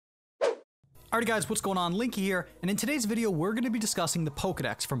Alright guys, what's going on? Linky here, and in today's video we're going to be discussing the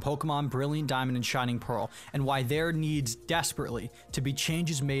Pokédex from Pokemon Brilliant Diamond and Shining Pearl, and why there needs desperately to be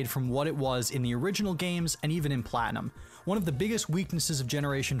changes made from what it was in the original games and even in Platinum. One of the biggest weaknesses of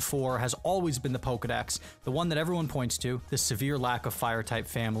Generation 4 has always been the Pokédex, the one that everyone points to, the severe lack of Fire-type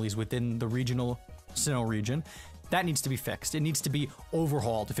families within the regional Sinnoh region. That needs to be fixed. It needs to be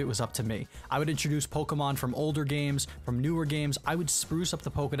overhauled if it was up to me. I would introduce Pokemon from older games, from newer games. I would spruce up the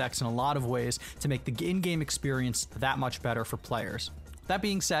Pokédex in a lot of ways to make the in-game experience that much better for players. That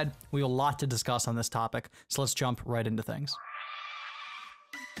being said, we have a lot to discuss on this topic, so let's jump right into things.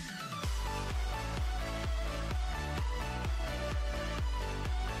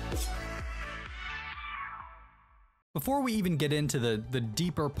 Before we even get into the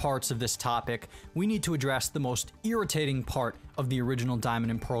deeper parts of this topic, we need to address the most irritating part of the original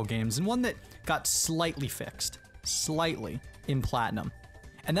Diamond and Pearl games, and one that got slightly fixed, in Platinum.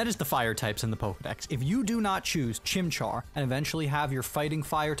 And that is the fire types in the Pokédex. If you do not choose Chimchar and eventually have your fighting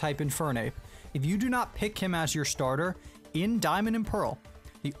fire type Infernape, if you do not pick him as your starter in Diamond and Pearl,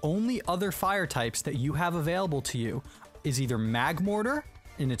 the only other fire types that you have available to you is either Magmortar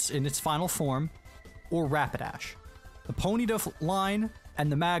in its final form or Rapidash. The Ponyta line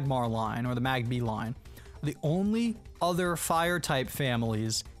and the Magmar line, or the Magby line, are the only other fire-type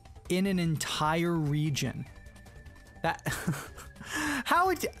families in an entire region. That...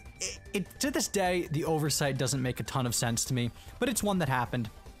 to this day, the oversight doesn't make a ton of sense to me, but it's one that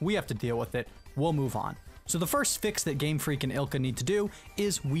happened. We have to deal with it. We'll move on. So the first fix that Game Freak and Ilka need to do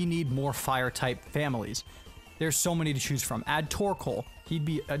is we need more fire-type families. There's so many to choose from. Add Torkoal. He'd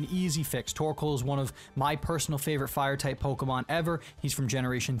be an easy fix. Torkoal is one of my personal favorite fire-type Pokemon ever. He's from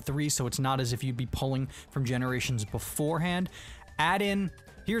Generation 3, so it's not as if you'd be pulling from generations beforehand. Add in...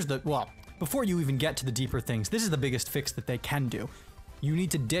 well, before you even get to the deeper things, this is the biggest fix that they can do. You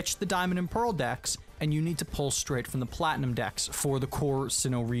need to ditch the Diamond and Pearl decks, and you need to pull straight from the Platinum decks for the core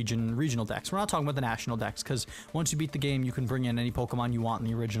Sinnoh regional decks. We're not talking about the national decks, because once you beat the game, you can bring in any Pokemon you want in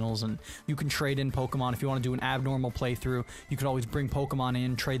the originals, and you can trade in Pokemon. If you want to do an abnormal playthrough, you can always bring Pokemon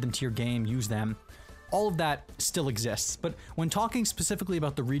in, trade them to your game, use them. All of that still exists, but when talking specifically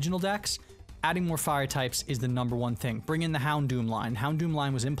about the regional decks, adding more fire types is the #1 thing. Bring in the Houndoom line. Houndoom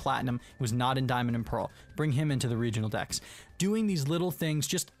line was in Platinum, it was not in Diamond and Pearl. Bring him into the regional decks. Doing these little things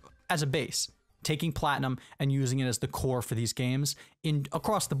just as a base. Taking Platinum and using it as the core for these games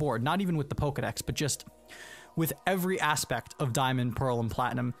across the board, not even with the Pokédex, but just with every aspect of Diamond, Pearl, and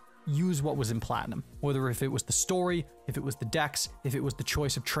Platinum. Use what was in Platinum. Whether if it was the story, if it was the decks, if it was the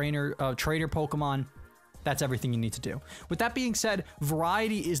choice of trainer Pokemon, that's everything you need to do. With that being said,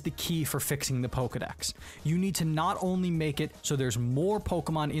 variety is the key for fixing the Pokédex. You need to not only make it so there's more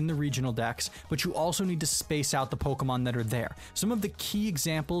Pokemon in the regional decks, but you also need to space out the Pokemon that are there. Some of the key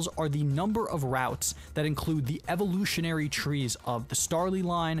examples are the number of routes that include the evolutionary trees of the Starly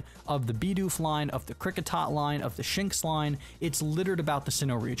line, of the Bidoof line, of the Kricketot line, of the Shinx line. It's littered about the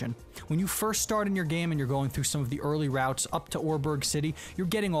Sinnoh region. When you first start in your game and you're going through some of the early routes up to Orberg City, you're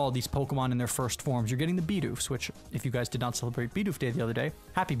getting all these Pokemon in their first forms. You're getting the Bidoofs, which, if you guys did not celebrate Bidoof Day the other day,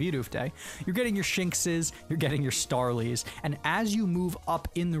 happy Bidoof Day. You're getting your Shinxes, you're getting your Starlies, and as you move up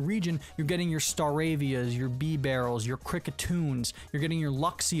in the region, you're getting your Staravias, your Bebarrels, your Kricketoons, you're getting your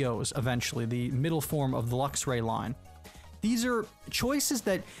Luxios eventually, the middle form of the Luxray line. These are choices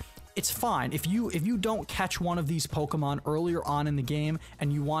that it's fine. If you don't catch one of these Pokemon earlier on in the game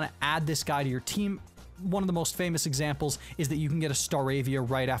and you want to add this guy to your team, one of the most famous examples is that you can get a Staravia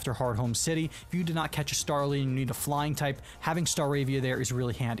right after Hardhome City. If you did not catch a Starly and you need a flying type, having Staravia there is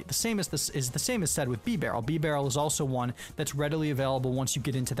really handy. The same is said with Bebarrel. Bebarrel is also one that's readily available once you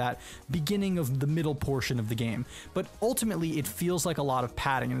get into that beginning of the middle portion of the game. But ultimately, it feels like a lot of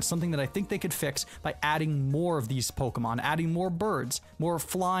padding, and it's something that I think they could fix by adding more of these Pokemon, adding more birds, more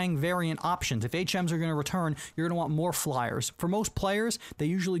flying variant options. If HMs are going to return, you're going to want more flyers. For most players, they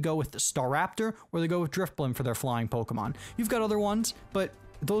usually go with the Staraptor or they go with Drifblim for their flying Pokemon. You've got other ones, but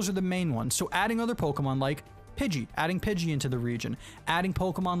those are the main ones. So adding other Pokemon like Pidgey, adding Pidgey into the region, adding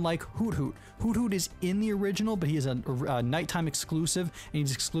Pokemon like Hoot Hoot. Hoot Hoot is in the original, but he is a nighttime exclusive, and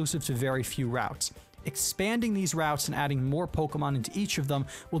he's exclusive to very few routes. Expanding these routes and adding more Pokemon into each of them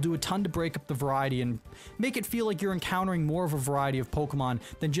will do a ton to break up the variety and make it feel like you're encountering more of a variety of Pokemon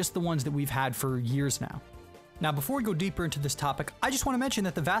than just the ones that we've had for years now. Now, before we go deeper into this topic, I just want to mention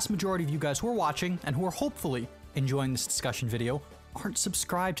that the vast majority of you guys who are watching and who are hopefully enjoying this discussion video aren't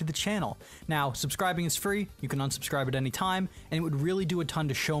subscribed to the channel. Now, subscribing is free, you can unsubscribe at any time, and it would really do a ton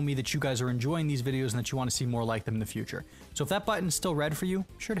to show me that you guys are enjoying these videos and that you want to see more like them in the future. So if that button is still red for you, be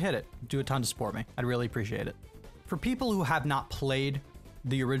sure to hit it. Do a ton to support me. I'd really appreciate it. For people who have not played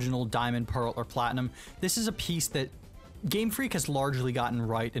the original Diamond, Pearl, or Platinum, this is a piece that Game Freak has largely gotten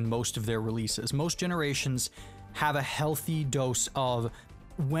right in most of their releases. Most generations have a healthy dose of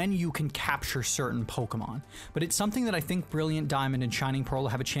when you can capture certain Pokemon, but it's something that I think Brilliant Diamond and Shining Pearl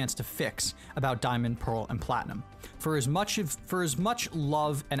have a chance to fix about Diamond, Pearl, and Platinum. For as much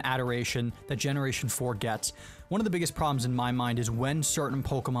love and adoration that Generation 4 gets, one of the biggest problems in my mind is when certain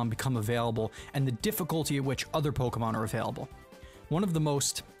Pokemon become available and the difficulty at which other Pokemon are available. One of the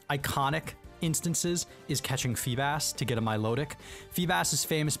most iconic instances is catching Feebas to get a Milotic. Feebas is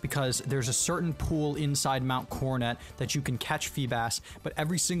famous because there's a certain pool inside Mount Coronet that you can catch Feebas, but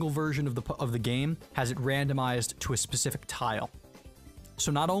every single version of the game has it randomized to a specific tile.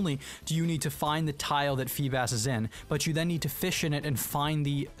 So not only do you need to find the tile that Feebas is in, but you then need to fish in it and find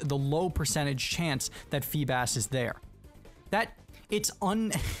the low percentage chance that Feebas is there. It's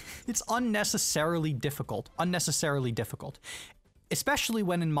unnecessarily difficult. Especially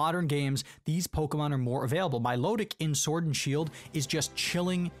when in modern games, these Pokemon are more available. Milotic in Sword and Shield is just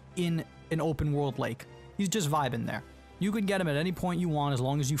chilling in an open world lake. He's just vibing there. You can get him at any point you want as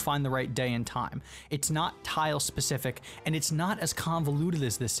long as you find the right day and time. It's not tile specific, and it's not as convoluted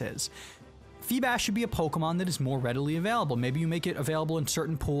as this is. Feebas should be a Pokemon that is more readily available. Maybe you make it available in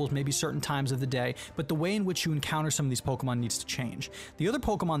certain pools, maybe certain times of the day, but the way in which you encounter some of these Pokemon needs to change. The other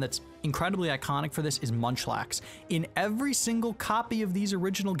Pokemon that's incredibly iconic for this is Munchlax. In every single copy of these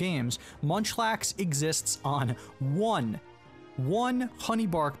original games, Munchlax exists on one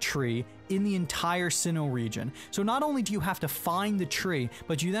honeybark tree in the entire Sinnoh region. So not only do you have to find the tree,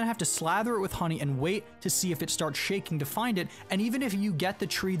 but you then have to slather it with honey and wait to see if it starts shaking to find it. And even if you get the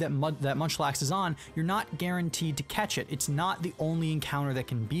tree that Munchlax is on, you're not guaranteed to catch it. It's not the only encounter that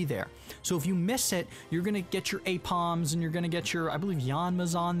can be there. So if you miss it, you're gonna get your Apoms and you're gonna get your, I believe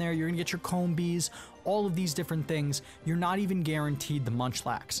Yanma's on there, you're gonna get your Combees, all of these different things. You're not even guaranteed the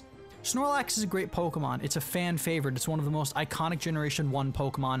Munchlax. Snorlax is a great Pokemon. It's a fan favorite. It's one of the most iconic Generation 1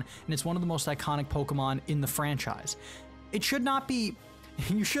 Pokemon, and it's one of the most iconic Pokemon in the franchise. It should not be...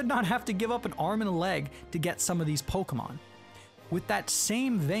 You should not have to give up an arm and a leg to get some of these Pokemon. With that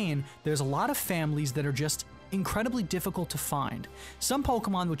same vein, there's a lot of families that are just incredibly difficult to find. Some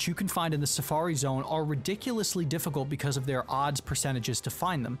Pokemon which you can find in the Safari Zone are ridiculously difficult because of their odds percentages to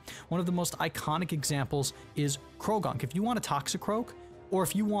find them. One of the most iconic examples is Krogunk. If you want a Toxicroak, or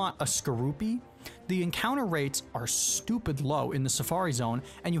if you want a Skorupi, the encounter rates are stupid low in the Safari Zone,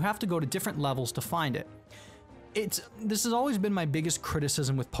 and you have to go to different levels to find it. This has always been my biggest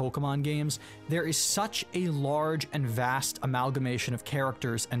criticism with Pokemon games. There is such a large and vast amalgamation of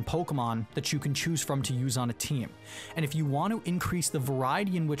characters and Pokemon that you can choose from to use on a team. And if you want to increase the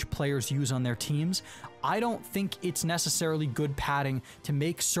variety in which players use on their teams, I don't think it's necessarily good padding to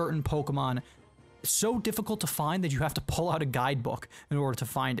make certain Pokemon so difficult to find that you have to pull out a guidebook in order to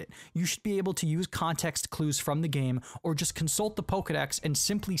find it. You should be able to use context clues from the game or just consult the Pokédex and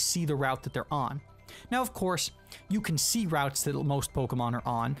simply see the route that they're on. Now, of course, you can see routes that most Pokemon are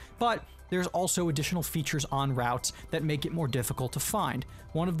on, but there's also additional features on routes that make it more difficult to find.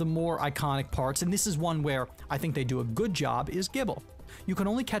 One of the more iconic parts, and this is one where I think they do a good job, is Gible. You can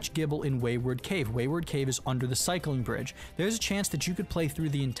only catch Gible in Wayward Cave. Wayward Cave is under the cycling bridge. There's a chance that you could play through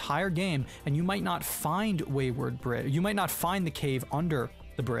the entire game and you might not find Wayward Bridge. You might not find the cave under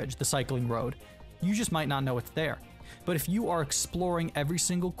the bridge, the cycling road. You just might not know it's there. But if you are exploring every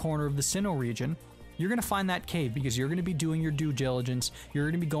single corner of the Sinnoh region, you're going to find that cave because you're going to be doing your due diligence. You're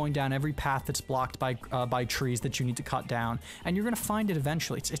going to be going down every path that's blocked by trees that you need to cut down, and you're going to find it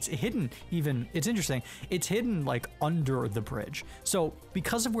eventually. It's hidden even. It's interesting. It's hidden like under the bridge. So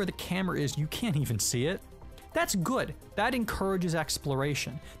because of where the camera is, you can't even see it. That's good. That encourages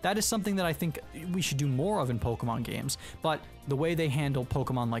exploration. That is something that I think we should do more of in Pokemon games. But the way they handle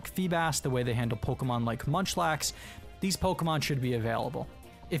Pokemon like Feebas, the way they handle Pokemon like Munchlax, these Pokemon should be available.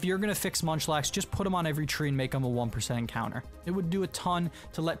 If you're going to fix Munchlax, just put them on every tree and make them a 1% encounter. It would do a ton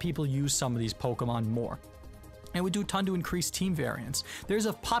to let people use some of these Pokemon more. And it would do a ton to increase team variance. There's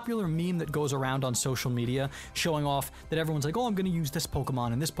a popular meme that goes around on social media showing off that everyone's like, oh, I'm going to use this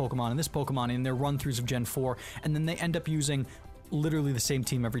Pokemon and this Pokemon and this Pokemon in their run-throughs of Gen 4, and then they end up using literally the same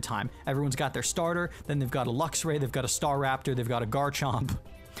team every time. Everyone's got their starter, then they've got a Luxray, they've got a Staraptor, they've got a Garchomp.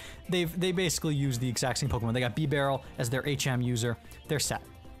 They basically use the exact same Pokemon. They got B-Barrel as their HM user. They're set.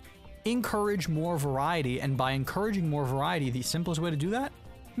 Encourage more variety, and by encouraging more variety, the simplest way to do that,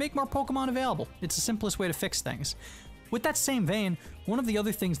 make more Pokemon available. It's the simplest way to fix things. With that same vein, one of the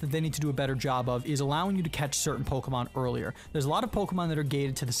other things that they need to do a better job of is allowing you to catch certain Pokemon earlier. There's a lot of Pokemon that are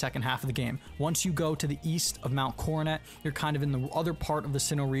gated to the second half of the game. Once you go to the east of Mount Coronet, you're kind of in the other part of the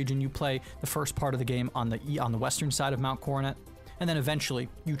Sinnoh region. You play the first part of the game on the western side of Mount Coronet. and then eventually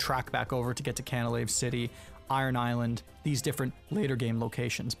you track back over to get to Canalave City, Iron Island, these different later game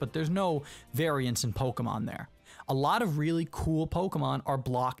locations, but there's no variance in Pokemon there. A lot of really cool Pokemon are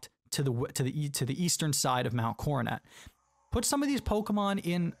blocked to the eastern side of Mount Coronet. Put some of these Pokemon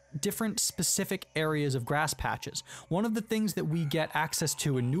in different specific areas of grass patches. One of the things that we get access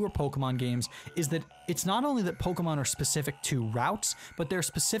to in newer Pokemon games is that it's not only that Pokemon are specific to routes, but they're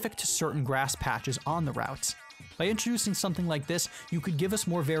specific to certain grass patches on the routes. By introducing something like this, you could give us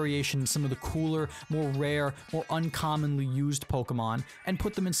more variation in some of the cooler, more rare, more uncommonly used Pokemon and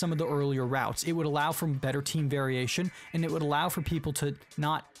put them in some of the earlier routes. It would allow for better team variation, and it would allow for people to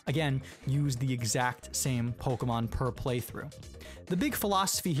not, again, use the exact same Pokemon per playthrough. The big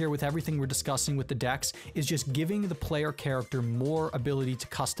philosophy here with everything we're discussing with the decks is just giving the player character more ability to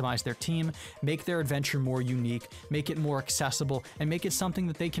customize their team, make their adventure more unique, make it more accessible, and make it something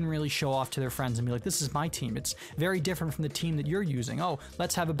that they can really show off to their friends and be like, this is my team. It's very different from the team that you're using. Oh,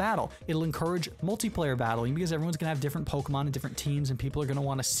 let's have a battle. It'll encourage multiplayer battling because everyone's going to have different Pokemon and different teams, and people are going to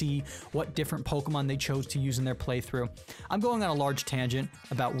want to see what different Pokemon they chose to use in their playthrough. I'm going on a large tangent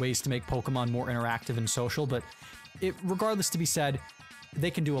about ways to make Pokemon more interactive and social, but regardless to be said,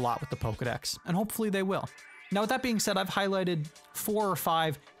 they can do a lot with the Pokédex, and hopefully they will. Now, with that being said, I've highlighted 4 or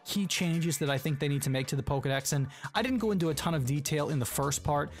 5 key changes that I think they need to make to the Pokédex, and I didn't go into a ton of detail in the first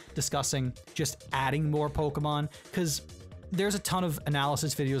part discussing just adding more Pokemon, because there's a ton of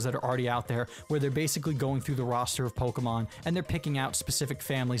analysis videos that are already out there where they're basically going through the roster of Pokemon and they're picking out specific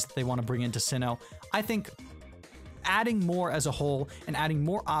families that they want to bring into Sinnoh. I think adding more as a whole and adding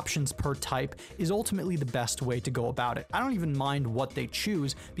more options per type is ultimately the best way to go about it. I don't even mind what they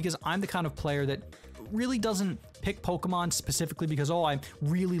choose because I'm the kind of player that really doesn't pick Pokemon specifically because, oh, I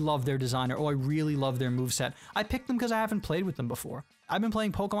really love their design or, oh, I really love their moveset. I pick them because I haven't played with them before. I've been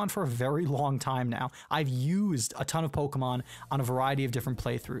playing Pokemon for a very long time now. I've used a ton of Pokemon on a variety of different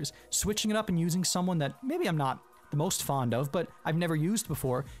playthroughs. Switching it up and using someone that maybe I'm not the most fond of, but I've never used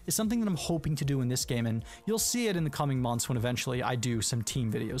before, is something that I'm hoping to do in this game, and you'll see it in the coming months when eventually I do some team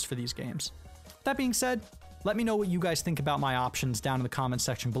videos for these games. That being said, let me know what you guys think about my options down in the comments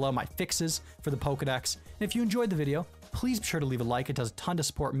section below, my fixes for the Pokédex. And if you enjoyed the video, please be sure to leave a like. It does a ton to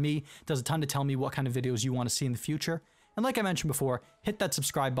support me, it does a ton to tell me what kind of videos you want to see in the future. And like I mentioned before, hit that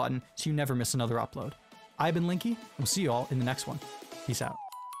subscribe button so you never miss another upload. I've been Linky, and we'll see you all in the next one. Peace out.